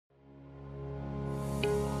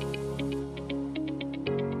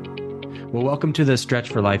Well, welcome to the Stretch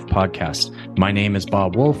for Life podcast. My name is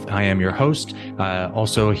Bob Wolf. I am your host.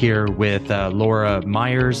 Also here with Laura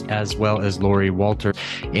Myers as well as Lori Walter.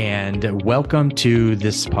 And welcome to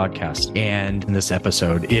this podcast and in this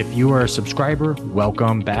episode. If you are a subscriber,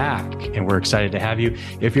 welcome back. And we're excited to have you.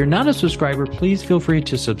 If you're not a subscriber, please feel free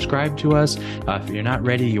to subscribe to us. If you're not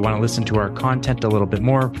ready, you want to listen to our content a little bit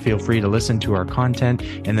more, feel free to listen to our content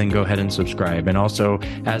and then go ahead and subscribe. And also,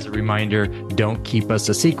 as a reminder, don't keep us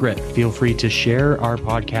a secret. Feel free to share our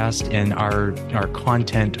podcast and our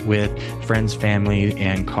content with friends, family,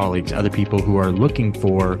 and colleagues, other people who are looking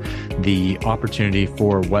for the opportunity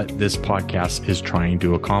for what this podcast is trying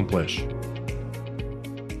to accomplish.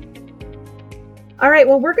 All right,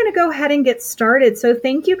 well, we're going to go ahead and get started. So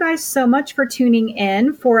thank you guys so much for tuning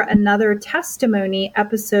in for another testimony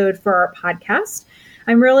episode for our podcast.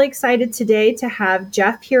 I'm really excited today to have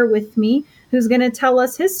Jeff here with me, who's going to tell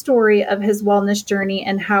us his story of his wellness journey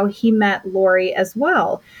and how he met Lori as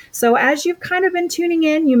well. So as you've kind of been tuning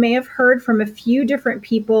in, you may have heard from a few different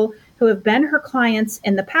people who have been her clients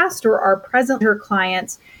in the past or are present her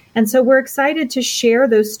clients. And so we're excited to share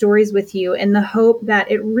those stories with you in the hope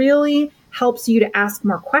that it really helps you to ask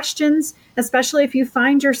more questions, especially if you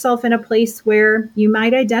find yourself in a place where you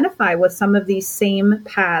might identify with some of these same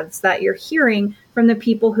paths that you're hearing from the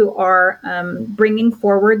people who are bringing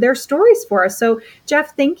forward their stories for us. So,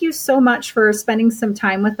 Jeff, thank you so much for spending some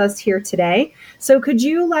time with us here today. So could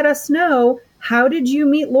you let us know, how did you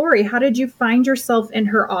meet Lori? How did you find yourself in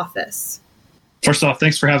her office? First off,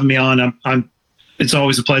 thanks for having me on. It's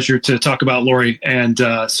always a pleasure to talk about Lori. And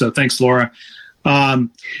so thanks, Laura.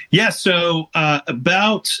 So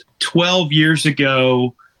about 12 years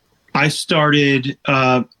ago, I started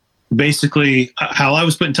basically how I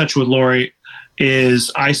was put in touch with Lori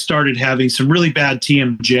is I started having some really bad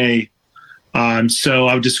TMJ. So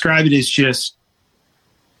I would describe it as just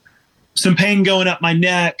some pain going up my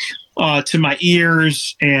neck to my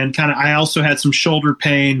ears, and I also had some shoulder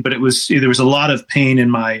pain, but there was a lot of pain in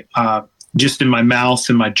my just in my mouth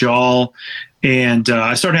and my jaw. And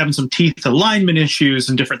I started having some teeth alignment issues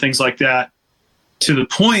and different things like that, to the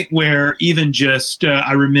point where even just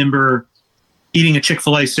I remember eating a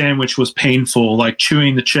Chick-fil-A sandwich was painful, like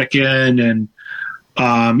chewing the chicken. And,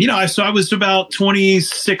 I was about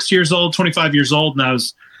 26 years old, 25 years old. And I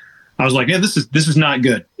was like, yeah, this is not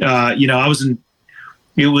good.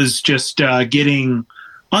 It was just getting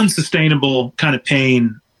unsustainable kind of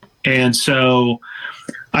pain. And so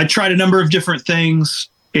I tried a number of different things,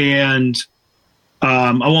 and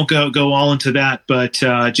I won't go all into that, but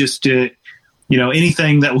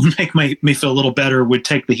anything that would make me feel a little better would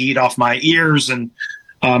take the heat off my ears and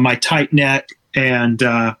my tight neck.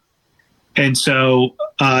 And so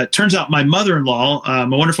it turns out my mother-in-law,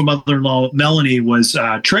 my wonderful mother-in-law, Melanie, was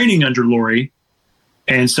training under Lori.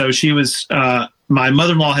 And so she was, my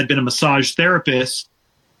mother-in-law had been a massage therapist.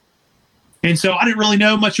 And so I didn't really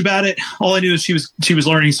know much about it. All I knew is she was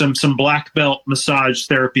learning some black belt massage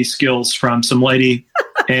therapy skills from some lady.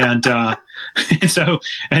 And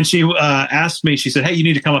she asked me, she said, "Hey, you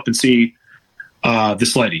need to come up and see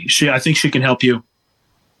this lady. I think she can help you."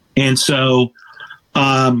 And so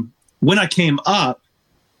when I came up,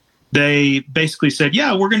 they basically said,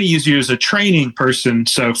 "Yeah, we're going to use you as a training person."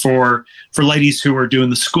 So for ladies who are doing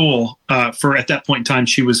the school, for at that point in time,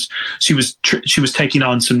 she was taking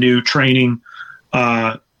on some new training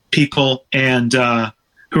people and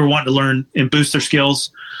who were wanting to learn and boost their skills.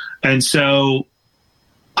 And so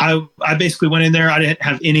I basically went in there. I didn't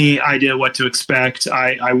have any idea what to expect.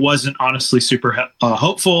 I wasn't honestly super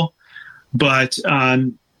hopeful, but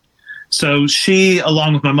so she,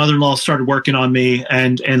 along with my mother-in-law, started working on me,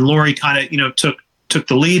 and Lori kind of, took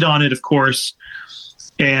the lead on it, of course.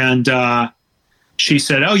 And she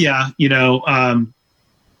said, "Oh yeah,"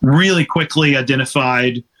 really quickly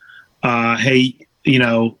identified, "Hey,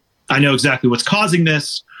 I know exactly what's causing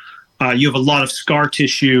this. You have a lot of scar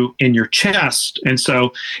tissue in your chest." And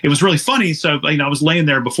so it was really funny. So, I was laying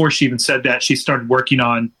there before she even said that. She started working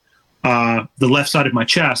on the left side of my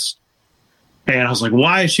chest. And I was like,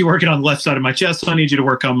 "Why is she working on the left side of my chest? I need you to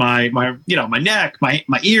work on my neck, my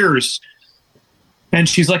ears." And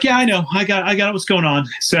she's like, "Yeah, I know. I got what's going on."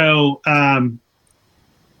 So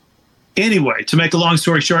anyway, to make a long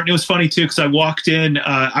story short, and it was funny too, because I walked in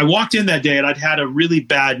that day and I'd had a really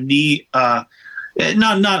bad knee,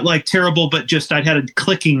 not like terrible, but just I'd had a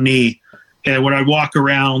clicking knee. And when I'd walk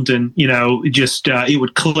around and, it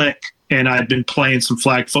would click, and I'd been playing some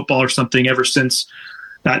flag football or something ever since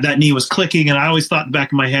that knee was clicking. And I always thought in the back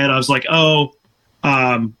of my head, I was like,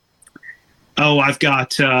 I've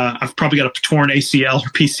probably got a torn ACL or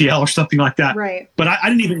PCL or something like that. Right. But I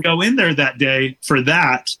didn't even go in there that day for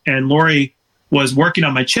that. And Lori was working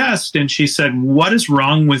on my chest, and she said, "What is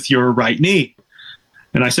wrong with your right knee?"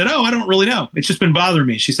 And I said, "Oh, I don't really know. It's just been bothering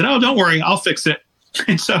me." She said, "Oh, don't worry, I'll fix it."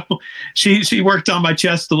 And so she worked on my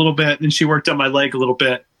chest a little bit, and she worked on my leg a little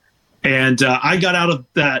bit. And I got out of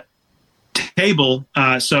that table.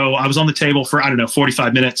 So I was on the table for,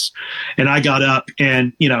 45 minutes. And I got up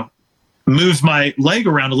and, moved my leg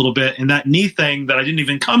around a little bit. And that knee thing that I didn't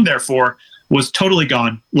even come there for was totally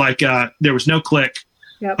gone. Like there was no click,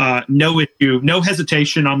 no issue, no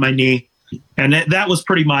hesitation on my knee. And that was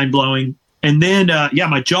pretty mind blowing. And then,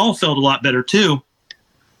 my jaw felt a lot better too.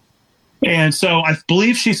 And so I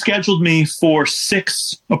believe she scheduled me for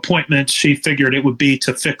 6 appointments. She figured it would be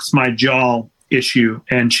to fix my jaw issue.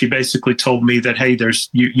 And she basically told me that, hey,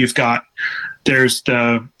 there's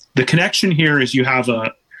the connection here is you have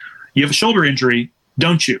a shoulder injury,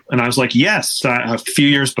 don't you? And I was like, yes. A few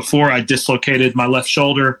years before, I dislocated my left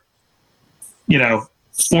shoulder, 4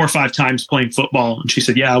 or 5 times playing football. And she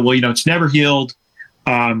said, yeah, well, it's never healed.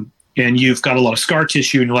 And you've got a lot of scar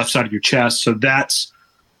tissue in the left side of your chest. So that's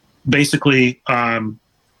basically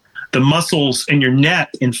the muscles in your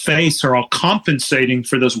neck and face are all compensating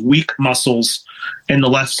for those weak muscles in the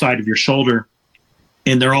left side of your shoulder.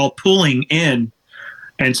 And they're all pulling in.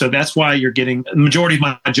 And so that's why you're getting the majority of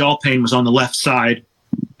my jaw pain was on the left side.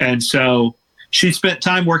 And so she spent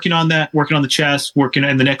time working on that, working on the chest, working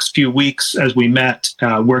in the next few weeks as we met,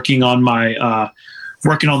 working on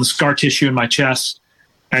working on the scar tissue in my chest.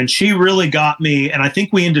 And she really got me. And I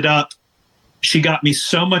think she got me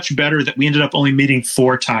so much better that we ended up only meeting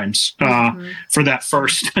 4 times for that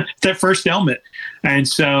first ailment. And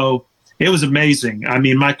so it was amazing. I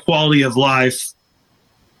mean, my quality of life,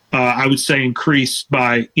 I would say, increased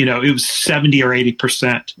by, it was 70 or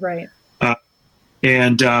 80%. Right.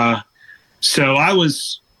 So I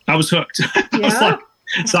was hooked.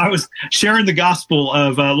 I was sharing the gospel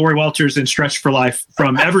of Lori Walters and Stretch for Life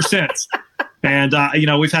from ever since. And,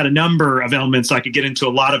 we've had a number of elements. I could get into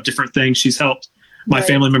a lot of different things she's helped my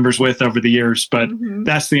family members with over the years. But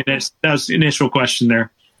that's the initial question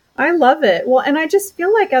there. I love it. Well, and I just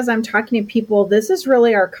feel like as I'm talking to people, this is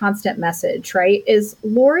really our constant message, right? Is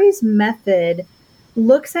Lori's method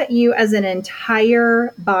looks at you as an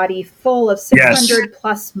entire body full of 600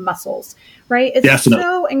 plus muscles, right? It's Definitely.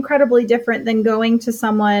 So incredibly different than going to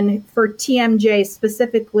someone for TMJ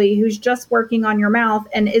specifically who's just working on your mouth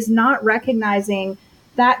and is not recognizing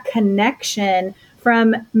that connection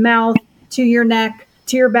from mouth to your neck,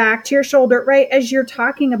 to your back, to your shoulder, right? As you're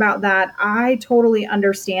talking about that, I totally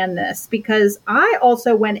understand this because I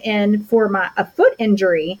also went in for a foot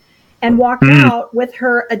injury and walked out with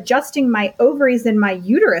her adjusting my ovaries and my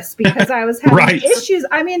uterus because I was having issues.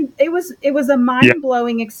 I mean, it was a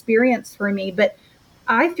mind-blowing experience for me, but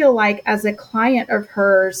I feel like as a client of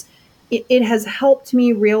hers, it has helped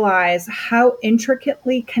me realize how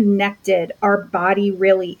intricately connected our body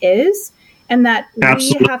really is. And that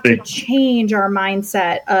we have to change our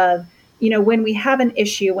mindset of, when we have an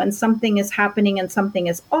issue, when something is happening and something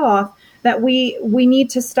is off, that we need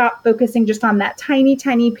to stop focusing just on that tiny,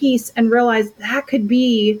 tiny piece and realize that could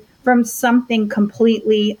be from something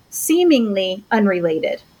completely, seemingly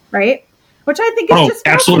unrelated, right? Which I think is just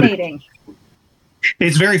fascinating.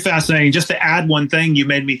 It's very fascinating. Just to add one thing you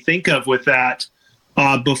made me think of with that,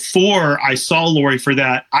 before I saw Lori for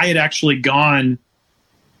that, I had actually gone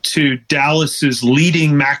to Dallas's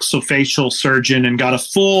leading maxillofacial surgeon and got a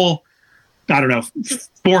full,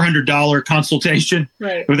 $400 consultation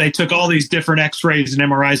where they took all these different x-rays and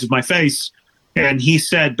MRIs of my face. And he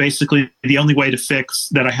said, basically the only way to fix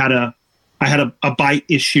that I had a bite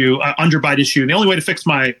issue, underbite issue. And the only way to fix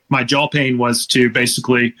my jaw pain was to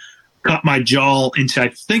basically cut my jaw into, I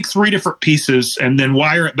think, 3 different pieces and then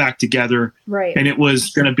wire it back together. Right. And it was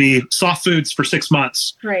going to be soft foods for 6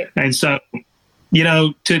 months. Right. And so,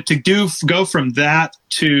 to go from that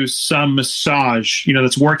to some massage,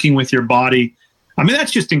 that's working with your body. I mean,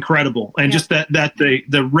 that's just incredible. And just that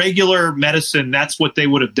the regular medicine, that's what they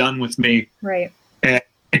would have done with me. Right. And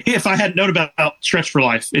if I hadn't known about Stretch for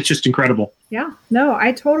Life, it's just incredible. Yeah, no,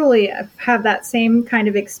 I totally have that same kind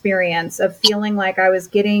of experience of feeling like I was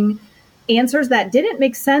getting answers that didn't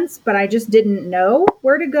make sense, but I just didn't know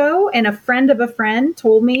where to go. And a friend of a friend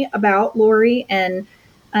told me about Lori, and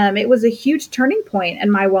it was a huge turning point in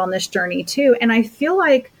my wellness journey too. And I feel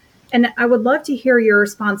like, and I would love to hear your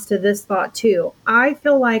response to this thought too. I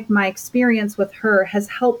feel like my experience with her has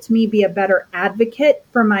helped me be a better advocate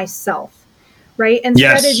for myself, right?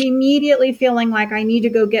 Instead Yes. of immediately feeling like I need to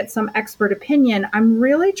go get some expert opinion, I'm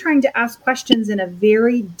really trying to ask questions in a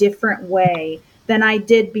very different way than I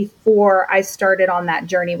did before I started on that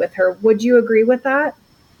journey with her. Would you agree with that?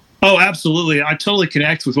 Oh, absolutely. I totally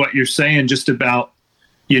connect with what you're saying just about,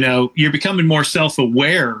 you're becoming more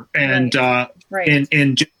self-aware and, Right.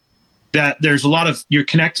 and that there's you're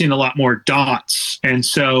connecting a lot more dots. And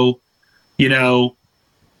so,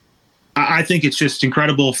 I think it's just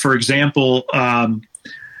incredible. For example, I'm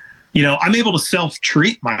able to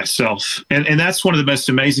self-treat myself. And that's one of the most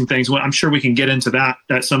amazing things. Well, I'm sure we can get into that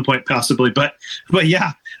at some point possibly. But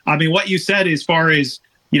yeah, I mean, what you said as far as,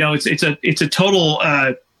 it's a total,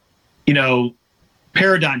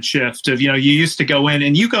 paradigm shift of, you used to go in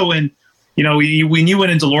and you go in, when you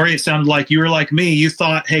went into Lori, it sounded like you were like me. You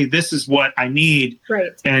thought, hey, this is what I need.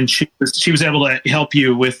 Right. And she was able to help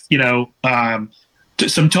you with,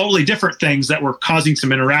 some totally different things that were causing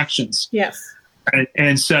some interactions. Yes.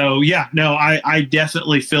 And so, yeah, no, I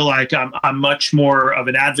definitely feel like I'm much more of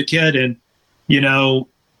an advocate, and,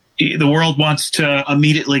 the world wants to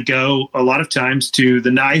immediately go a lot of times to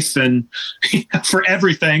the knife and for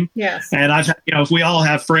everything. Yes. And if we all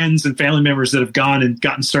have friends and family members that have gone and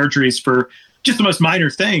gotten surgeries for just the most minor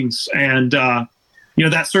things. And,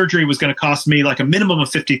 that surgery was going to cost me like a minimum of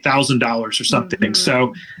 $50,000 or something. Mm-hmm.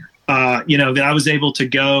 So, that I was able to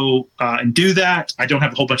go and do that. I don't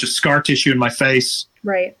have a whole bunch of scar tissue in my face.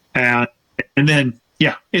 Right. And then,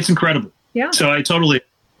 yeah, it's incredible. Yeah. So I totally.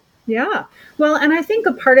 Yeah. Well, and I think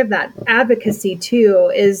a part of that advocacy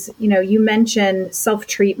too is, you mentioned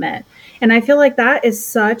self-treatment. And I feel like that is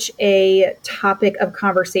such a topic of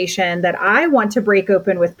conversation that I want to break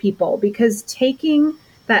open with people, because taking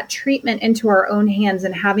that treatment into our own hands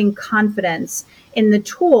and having confidence in the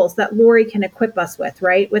tools that Lori can equip us with,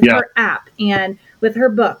 right? With her app and with her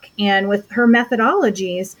book and with her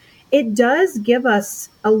methodologies, it does give us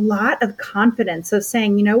a lot of confidence of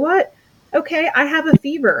saying, you know what? Okay, I have a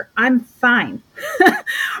fever. I'm fine,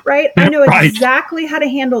 right? I know exactly how to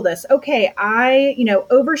handle this. Okay, I,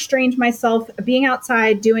 overstrained myself being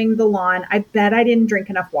outside doing the lawn. I bet I didn't drink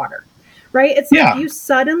enough water, right? It's like you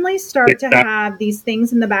suddenly start to have these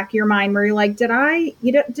things in the back of your mind where you're like, did I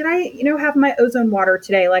have my ozone water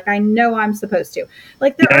today? Like, I know I'm supposed to.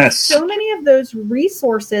 Like, there are so many of those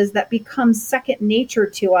resources that become second nature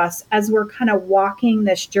to us as we're kind of walking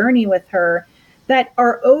this journey with her, that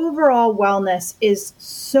our overall wellness is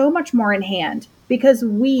so much more in hand because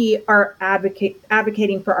we are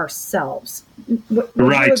advocating for ourselves. Would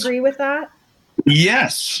you agree with that?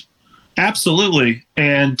 Yes, absolutely.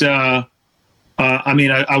 And I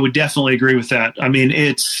would definitely agree with that. I mean,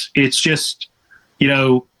 it's just,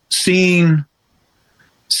 seeing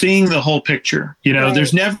the whole picture.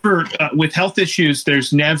 There's never with health issues.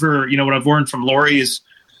 There's never, what I've learned from Lori is,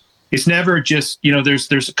 it's never just,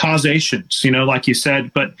 there's causations, like you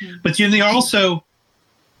said, but you also,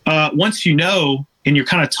 once and you're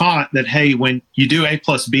kind of taught that, hey, when you do A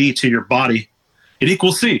plus B to your body, it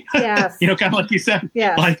equals C. Yes. Kind of like you said,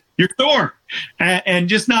 yes. Like you're sore, and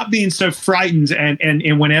just not being so frightened.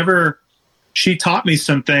 And whenever she taught me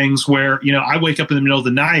some things where, I wake up in the middle of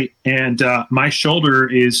the night and my shoulder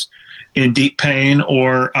is in deep pain,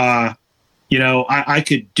 or, I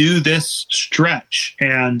could do this stretch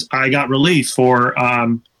and I got relief. Or,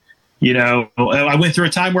 I went through a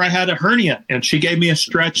time where I had a hernia, and she gave me a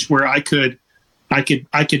stretch where I could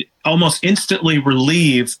almost instantly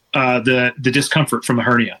relieve the discomfort from a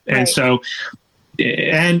hernia. Right. And so,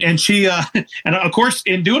 and she, and of course,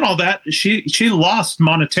 in doing all that, she lost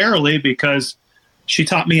monetarily because she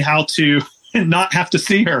taught me how to not have to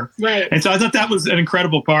see her. Right. And so I thought that was an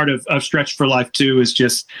incredible part of Stretch for Life too, is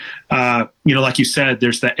just, like you said,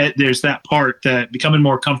 there's that part that becoming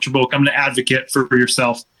more comfortable, becoming an advocate for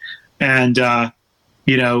yourself, and,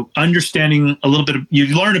 understanding a little bit you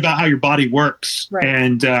learn about how your body works. Right.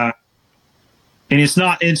 And it's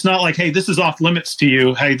not like, hey, this is off limits to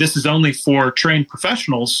you. Hey, this is only for trained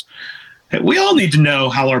professionals. We all need to know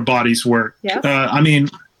how our bodies work. Yes.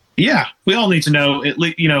 Yeah, we all need to know at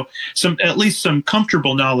least some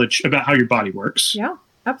comfortable knowledge about how your body works. Yeah,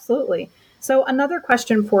 absolutely. So another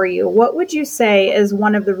question for you. What would you say is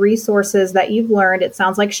one of the resources that you've learned? It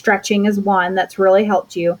sounds like stretching is one that's really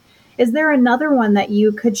helped you. Is there another one that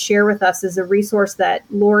you could share with us as a resource that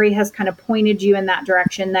Lori has kind of pointed you in that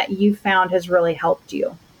direction that you found has really helped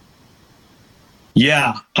you?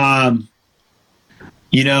 Yeah. I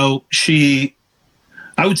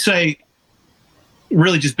would say,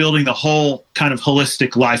 really just building the whole kind of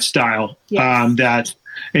holistic lifestyle. Yes.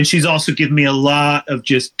 And she's also given me a lot of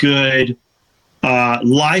just good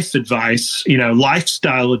life advice,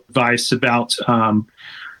 lifestyle advice about,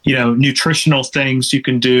 nutritional things you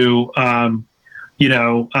can do,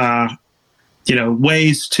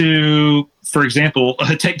 ways to, for example,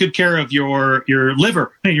 take good care of your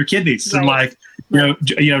liver and your kidneys, Right.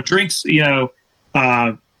 and drinks,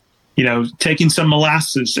 taking some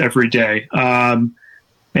molasses every day.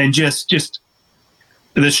 And just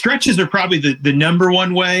the stretches are probably the number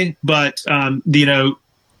one way, but,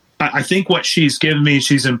 I think what she's given me,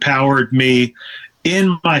 she's empowered me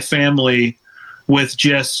in my family with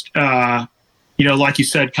just, like you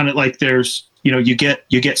said, kind of like there's, you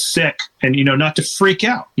get sick and, not to freak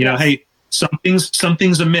out, hey,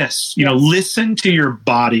 something's amiss, listen to your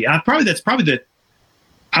body. I would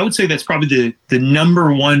say that's probably the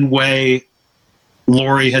number one way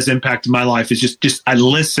Lori has impacted my life is just I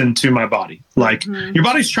listen to my body. Like your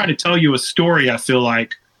body's trying to tell you a story, I feel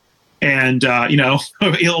like. And, a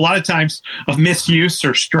lot of times of misuse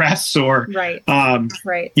or stress or,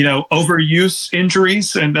 overuse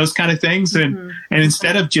injuries and those kind of things. And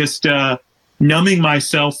instead of just, numbing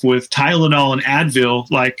myself with Tylenol and Advil,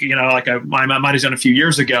 like I might have done a few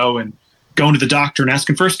years ago and going to the doctor and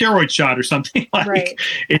asking for a steroid shot or something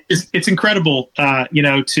it's incredible, there's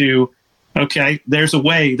a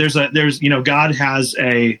way, God has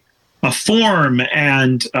a form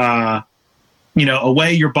and, a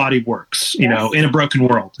way your body works, in a broken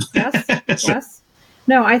world. Yes. Yes.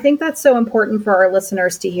 No, I think that's so important for our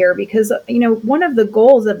listeners to hear because, one of the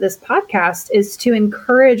goals of this podcast is to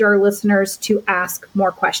encourage our listeners to ask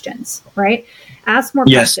more questions, right? Ask more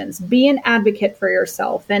questions, be an advocate for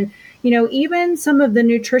yourself. And, even some of the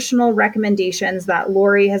nutritional recommendations that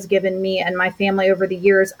Lori has given me and my family over the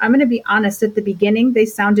years, I'm going to be honest, at the beginning, they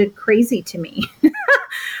sounded crazy to me.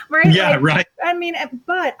 Right? Yeah, right. I mean,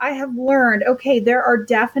 but I have learned, okay, there are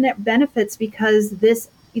definite benefits because this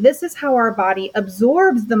is how our body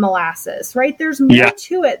absorbs the molasses, right? There's more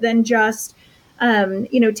to it than just,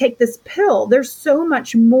 take this pill. There's so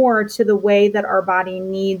much more to the way that our body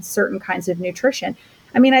needs certain kinds of nutrition.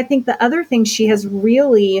 I mean, I think the other thing she has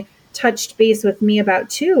really touched base with me about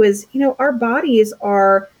too is, our bodies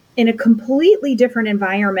are in a completely different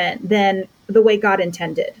environment than the way God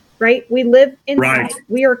intended. Right? We live inside. Right.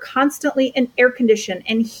 We are constantly in air condition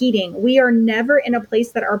and heating. We are never in a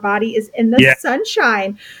place that our body is in the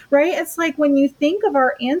sunshine, right? It's like when you think of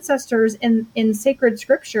our ancestors in sacred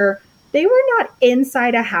scripture, they were not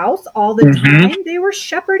inside a house all the time. They were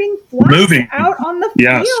shepherding flocks out on the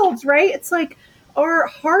fields, right? It's like our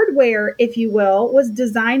hardware, if you will, was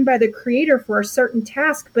designed by the creator for a certain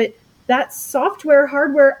task, but that software,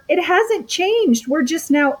 hardware, it hasn't changed. We're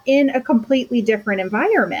just now in a completely different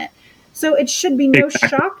environment. So it should be no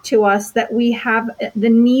shock to us that we have the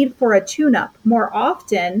need for a tune-up more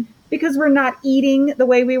often because we're not eating the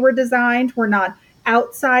way we were designed. We're not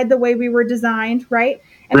outside the way we were designed, right?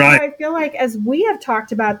 And so I feel like as we have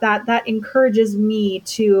talked about that encourages me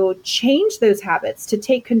to change those habits, to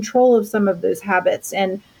take control of some of those habits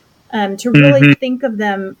and to really think of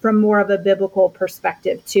them from more of a biblical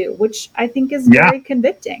perspective too, which I think is very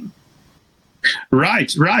convicting.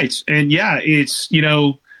 Right. And it's, in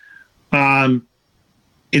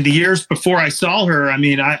the years before I saw her, I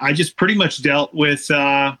mean, I just pretty much dealt with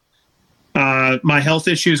my health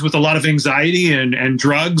issues with a lot of anxiety and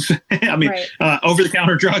drugs. I mean,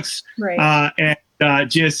 over-the-counter drugs. Right.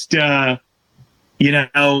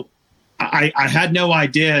 I had no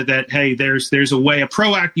idea that, hey, there's a way,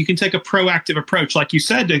 you can take a proactive approach, like you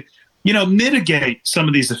said, to, mitigate some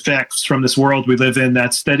of these effects from this world we live in.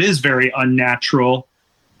 That is very unnatural.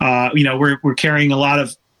 We're carrying a lot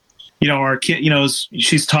of, our kid,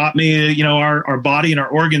 she's taught me, our body and our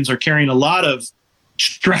organs are carrying a lot of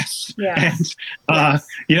stress and,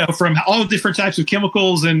 from all different types of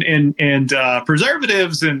chemicals and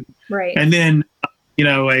preservatives and then,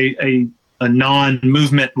 a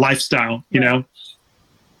non-movement lifestyle,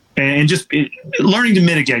 and just learning to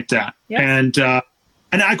mitigate that. And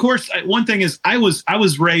of course, one thing is I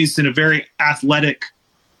was raised in a very athletic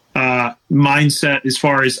mindset as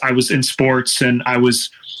far as I was in sports, and I was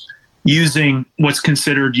using what's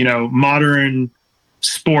considered, modern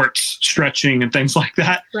sports stretching and things like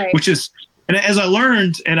that, which is, and as I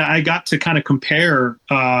learned and I got to kind of compare,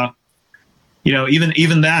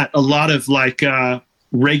 even that, a lot of like,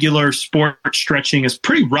 regular sport stretching is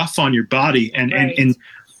pretty rough on your body. And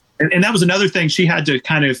that was another thing she had to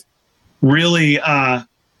kind of really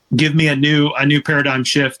give me a new paradigm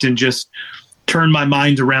shift and just turn my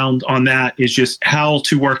mind around on that, is just how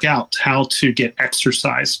to work out, how to get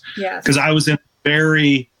exercise. Because I was in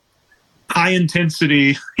very high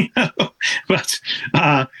intensity, but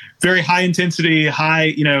very high intensity,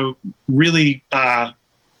 really,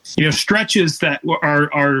 stretches that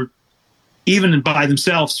are even by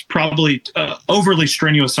themselves, probably overly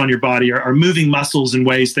strenuous on your body, or moving muscles in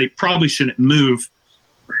ways they probably shouldn't move.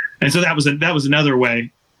 And so that was another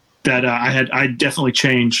way that I definitely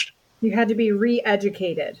changed. You had to be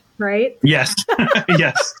re-educated, right? Yes.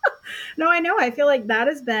 Yes. No, I know. I feel like that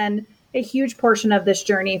has been a huge portion of this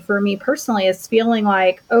journey for me personally, is feeling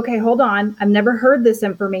like, okay, hold on. I've never heard this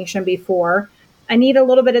information before. I need a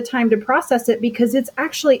little bit of time to process it, because it's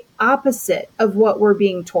actually opposite of what we're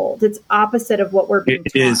being told. It's opposite of what we're being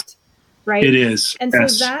taught, right? It is. And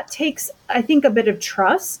so that takes, I think, a bit of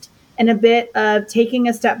trust and a bit of taking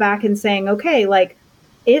a step back and saying, okay, like,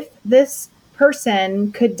 if this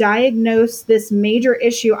person could diagnose this major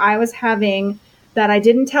issue I was having that I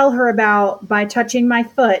didn't tell her about by touching my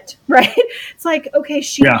foot, right? It's like, okay,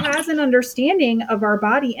 she has an understanding of our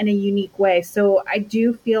body in a unique way. So I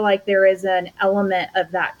do feel like there is an element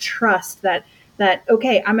of that trust that,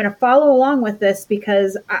 okay, I'm going to follow along with this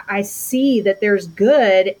because I see that there's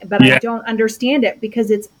good, but I don't understand it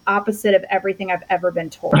because it's opposite of everything I've ever been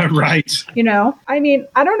told. Right. You know, I mean,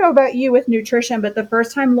 I don't know about you with nutrition, but the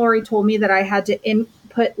first time Lori told me that I had to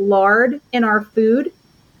input lard in our food,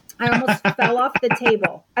 I almost fell off the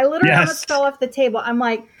table. I literally almost fell off the table. I'm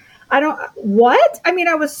like, what? I mean,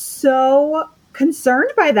 I was so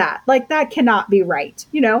concerned by that. Like, that cannot be right,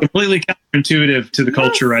 you know? Completely counterintuitive to the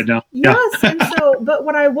culture right now. Yes. And so, but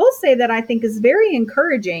what I will say that I think is very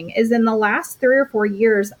encouraging is in the last 3 or 4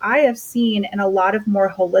 years, I have seen in a lot of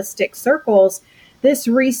more holistic circles, this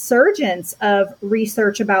resurgence of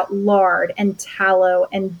research about lard and tallow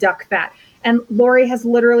and duck fat. And Lori has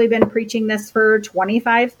literally been preaching this for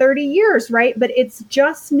 25, 30 years, right? But it's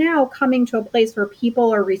just now coming to a place where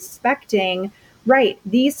people are respecting, right,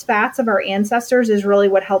 these fats of our ancestors is really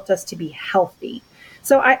what helped us to be healthy.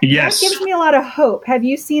 So that gives me a lot of hope. Have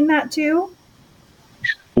you seen that too?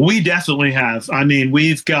 We definitely have. I mean,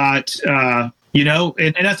 we've got, you know,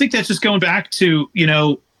 and I think that's just going back to, you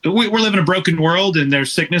know, we're living in a broken world and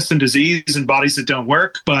there's sickness and disease and bodies that don't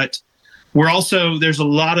work, but we're also, there's a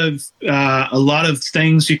lot of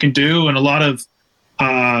things you can do and a lot of,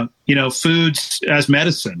 you know, foods as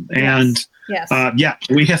medicine. And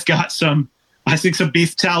we have got some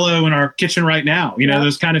beef tallow in our kitchen right now, you know,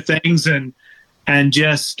 those kind of things. And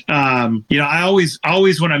just, you know, I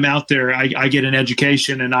always, when I'm out there, I get an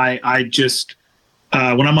education, and I just,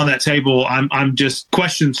 when I'm on that table, I'm just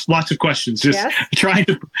lots of questions, just trying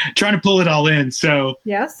to pull it all in. So,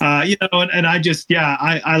 you know, and I just,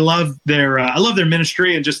 I love their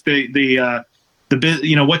ministry and just the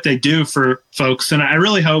you know, what they do for folks. And I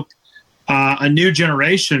really hope a new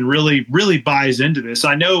generation really buys into this.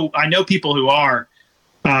 I know people who are,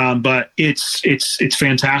 but it's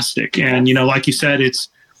fantastic. And, you know, like you said, it's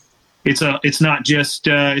not just,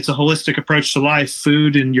 it's a holistic approach to life.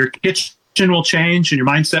 Food in your kitchen will change, and your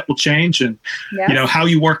mindset will change, and you know, how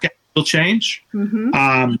you work out will change.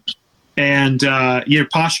 And your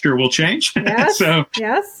posture will change. So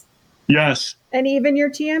yes. And even your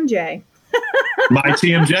TMJ. My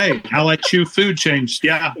TMJ, how I chew food changed.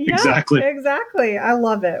 Yeah, exactly. I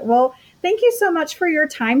love it. Well, thank you so much for your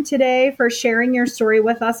time today, for sharing your story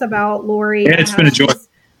with us about Lori. Yeah, it's been a joy.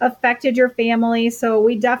 Affected your family. So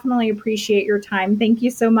we definitely appreciate your time. Thank you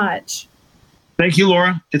so much. Thank you,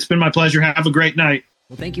 Laura. It's been my pleasure. Have a great night.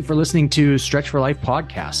 Well, thank you for listening to Stretch for Life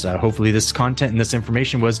podcast. Hopefully this content and this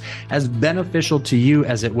information was as beneficial to you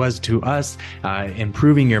as it was to us,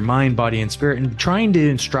 improving your mind, body, and spirit, and trying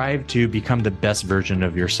to strive to become the best version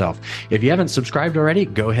of yourself. If you haven't subscribed already,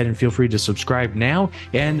 go ahead and feel free to subscribe now.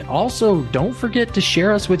 And also, don't forget to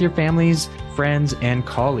share us with your families, friends, and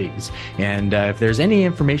colleagues. And if there's any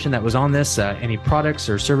information that was on this, any products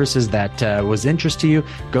or services that was interest to you,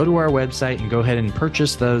 go to our website and go ahead and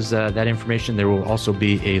purchase those that information. There will also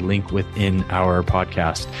be a link within our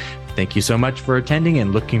podcast. Thank you so much for attending,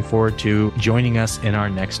 and looking forward to joining us in our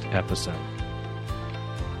next episode.